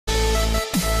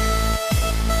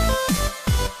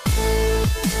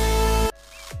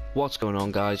What's going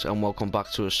on, guys, and welcome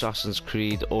back to Assassin's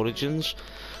Creed Origins.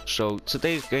 So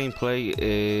today's gameplay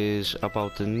is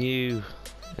about the new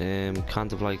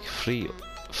kind of like free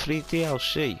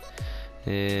DLC.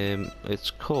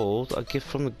 It's called A Gift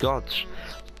from the Gods.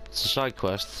 It's a side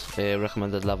quest,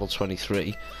 recommended level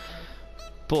 23,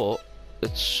 but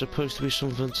it's supposed to be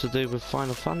something to do with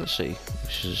Final Fantasy,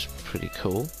 which is pretty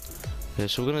cool.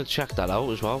 So we're going to check that out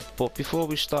as well. But before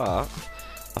we start,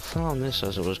 I found this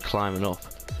as I was climbing up.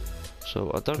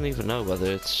 So I don't even know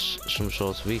whether it's some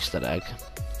sort of Easter egg,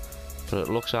 but it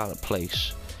looks out of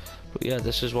place. But yeah,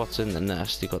 this is what's in the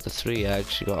nest. You got the 3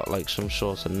 eggs, you got like some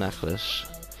sort of necklace.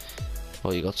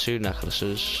 Well, you got 2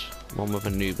 necklaces, one with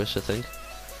Anubis, I think,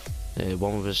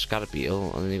 one with a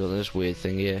Scarabeel, and then you got this weird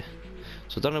thing here.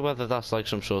 So I don't know whether that's like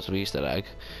some sort of Easter egg.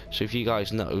 So if you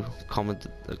guys know, comment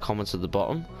at the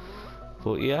bottom.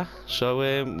 But yeah, so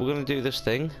we're gonna do this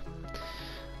thing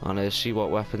and see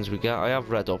what weapons we get. I have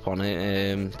read up on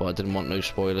it, but I didn't want no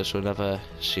spoilers, so I never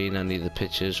seen any of the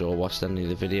pictures or watched any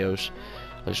of the videos.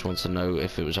 I just wanted to know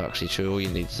if it was actually true or you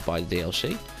needed to buy the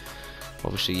DLC.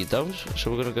 Obviously you don't,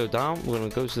 so we're gonna go down, we're gonna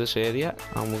go to this area,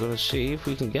 and we're gonna see if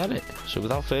we can get it. So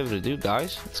without further ado,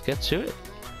 guys, let's get to it.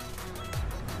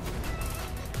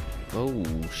 Oh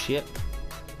shit.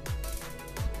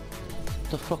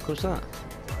 What the fuck was that?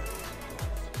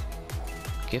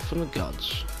 Gift from the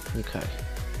gods. Okay.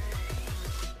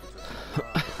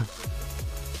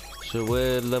 So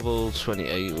we're level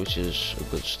 28, which is a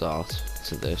good start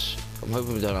to this. I'm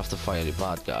hoping we don't have to fight any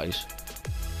bad guys.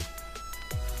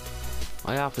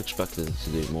 I half expected it to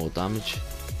do more damage.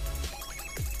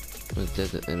 It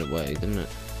did it in a way, didn't it?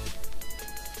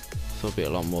 Thought it'd be a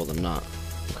lot more than that.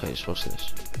 Okay, so what's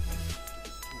this?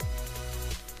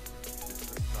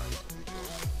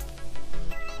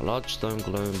 A large stone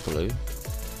glowing blue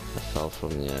that fell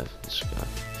from the sky.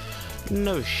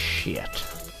 No shit.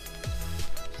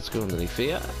 Let's go underneath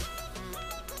here.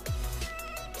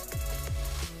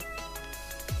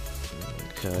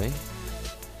 Okay.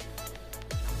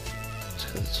 Let's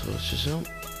get the torches out.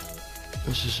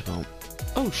 What's this about?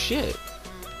 Oh shit!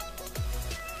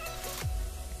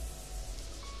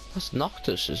 That's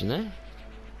Noctis, isn't it?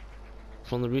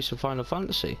 From the recent Final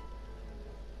Fantasy.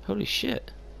 Holy shit.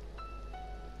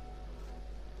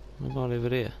 What about over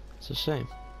here? It's the same.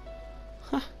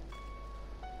 Huh.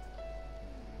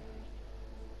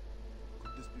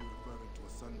 Could this be referring to a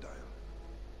sundial?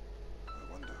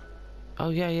 I wonder. Oh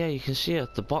yeah, you can see it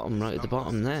at the bottom, right at the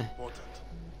bottom there.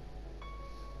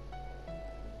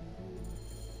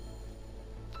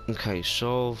 Okay,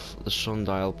 solve the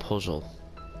sundial puzzle.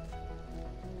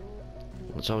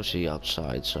 It's obviously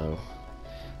outside, so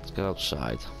let's get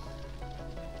outside.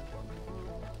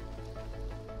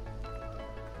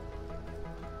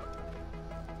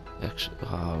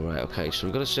 Oh, right, okay, so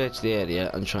we've got to search the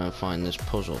area and try and find this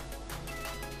puzzle.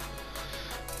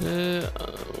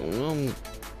 I'm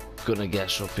gonna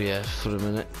guess up here for a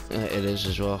minute. It is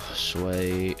as well.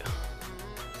 Sweet.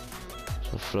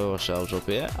 So throw ourselves up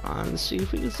here and see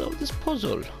if we can solve this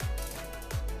puzzle.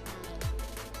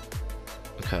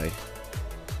 Okay.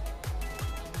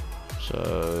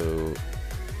 So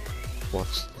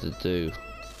what's to do?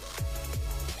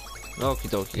 Okie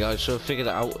dokie, guys, so I figured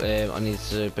it out. I need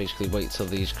to basically wait till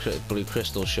these blue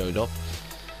crystals showed up.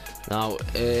 Now,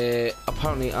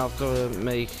 apparently I've got to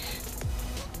make...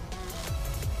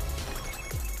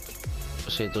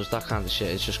 See, it does that kind of shit,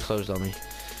 it's just closed on me.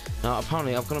 Now,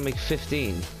 apparently I've got to make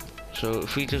 15. So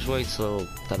if we just wait till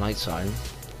the night time,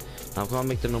 I've got to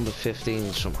make the number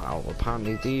 15 somehow.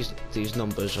 Apparently these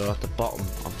numbers are at the bottom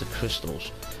of the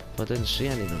crystals, but I didn't see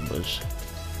any numbers.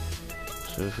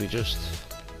 So if we just...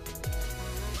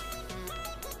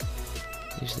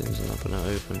 These things are not going to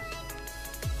open.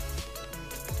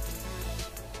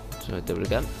 So I do it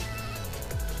again.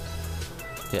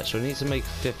 Yeah, so we need to make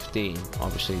 15.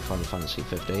 Obviously, Final Fantasy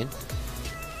 15.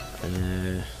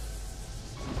 And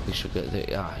we should get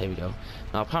the... Ah, here we go.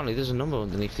 Now, apparently, there's a number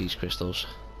underneath these crystals.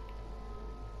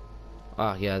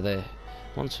 Ah, yeah, there.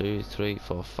 1, 2, 3,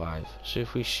 4, 5. So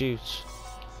if we shoot...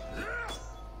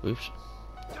 Oops.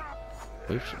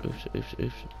 Oops.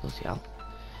 Bloody hell.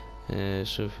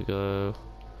 So if we go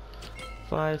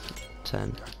 5,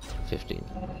 10, 15.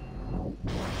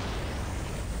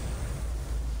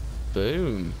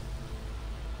 Boom.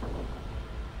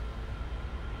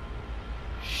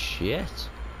 Shit.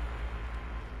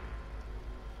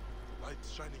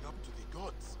 Lights shining up to the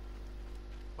gods.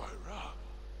 Byra,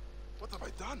 what have I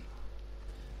done?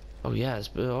 Oh yeah,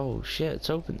 oh shit, it's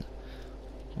open.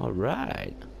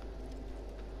 Alright.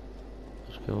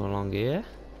 Let's go along here.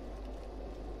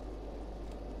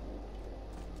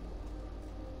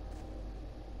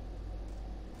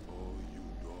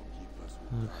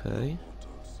 Okay.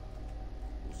 Mortals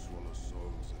will swallow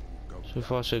souls and go So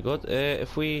far so good.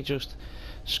 If we just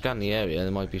scan the area,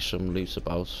 there might be some loot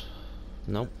about.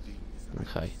 Nope. things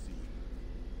Okay. unseen.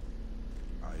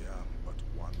 I am but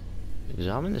one.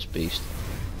 Examine this beast.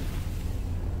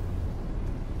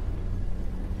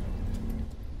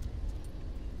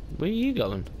 Where are you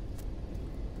going?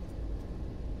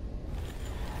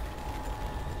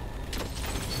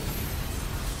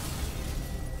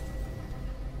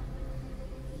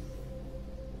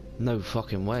 No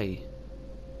fucking way.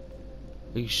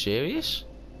 Are you serious?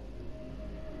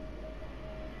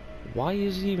 Why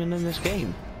is he even in this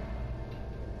game?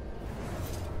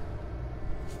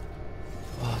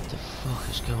 What the fuck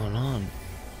is going on?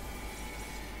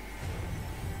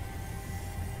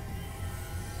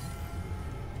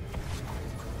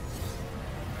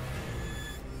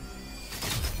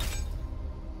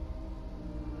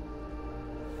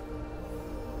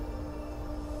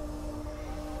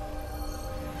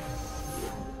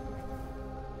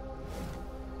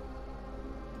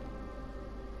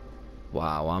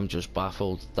 Wow, I'm just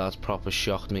baffled. That's proper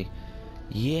shocked me.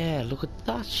 Yeah, look at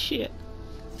that shit.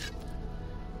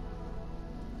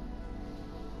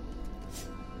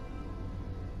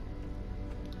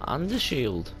 And the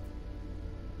shield.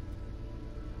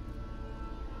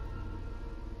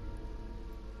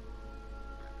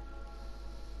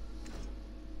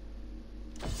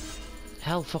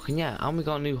 Hell fucking yeah, and we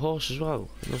got a new horse as well.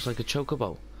 It looks like a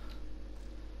chocobo.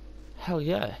 Hell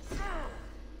yeah.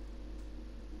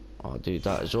 Oh dude,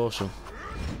 that is awesome.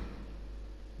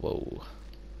 Whoa.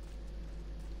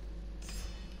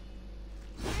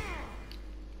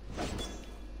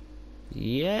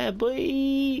 Yeah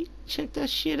boy, check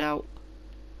that shit out.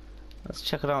 Let's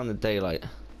check it out in the daylight.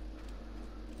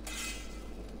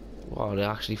 Wow, it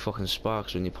actually fucking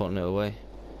sparks when you're putting it away.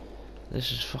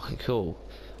 This is fucking cool.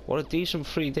 What a decent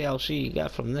free DLC you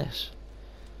get from this.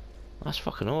 That's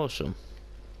fucking awesome.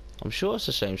 I'm sure it's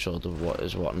the same sort of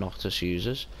what Noctis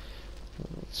uses.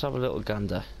 Let's have a little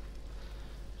gander.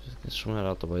 Just get somewhere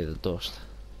out the way of the dust.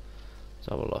 Let's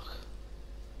have a look.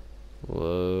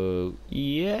 Whoa,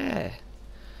 yeah.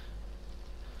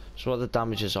 So what are the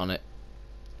damages on it?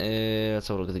 Let's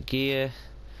have a look at the gear.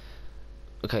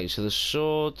 Okay, so the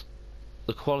sword,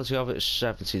 the quality of it is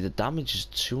 70. The damage is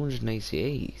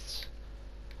 288.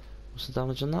 What's the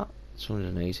damage on that?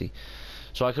 280.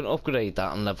 So I can upgrade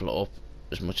that and level it up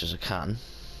as much as I can,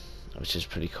 which is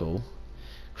pretty cool.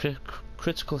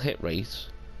 Critical hit rate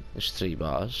is 3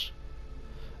 bars.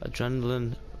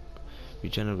 Adrenaline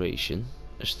regeneration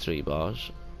is 3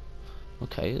 bars.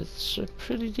 Okay, it's a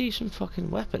pretty decent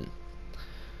fucking weapon.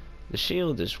 The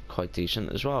shield is quite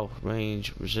decent as well.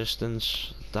 Range,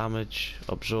 resistance, damage,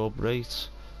 absorb rate,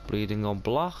 bleeding on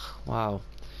block. Wow.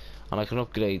 And I can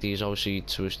upgrade these obviously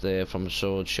to us there from a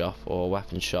sword shop or a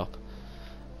weapon shop.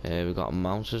 We've got a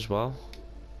mount as well.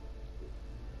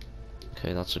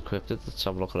 Okay, that's equipped. Let's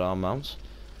have a look at our mount.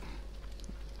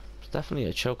 It's definitely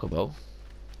a chocobo.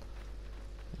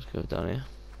 Let's go down here.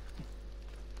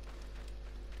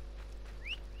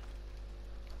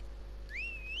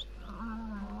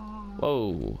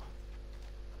 Whoa.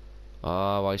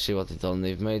 Oh, I see what they've done.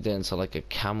 They've made it into like a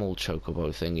camel chocobo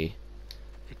thingy.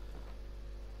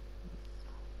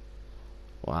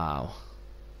 Wow.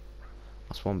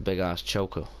 That's one big ass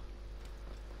choco.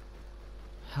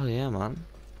 Hell yeah, man.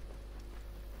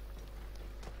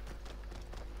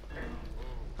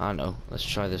 I know. Let's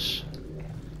try this.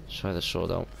 Let's try this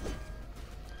sword out.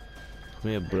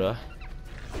 Come here, bruh.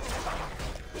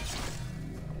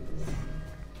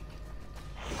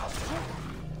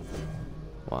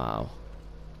 Wow.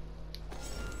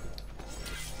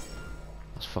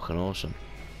 That's fucking awesome.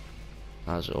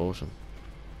 That's awesome.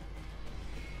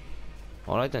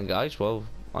 Alright then guys, well,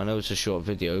 I know it's a short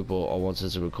video, but I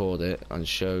wanted to record it and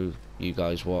show you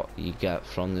guys what you get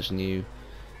from this new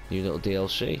little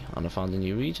DLC, and I found a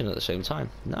new region at the same time.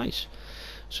 Nice.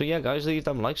 So yeah guys, leave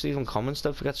them likes, leave them comments,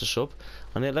 don't forget to sub,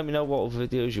 and then let me know what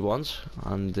videos you want,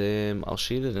 and I'll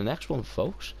see you in the next one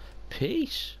folks.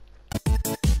 Peace.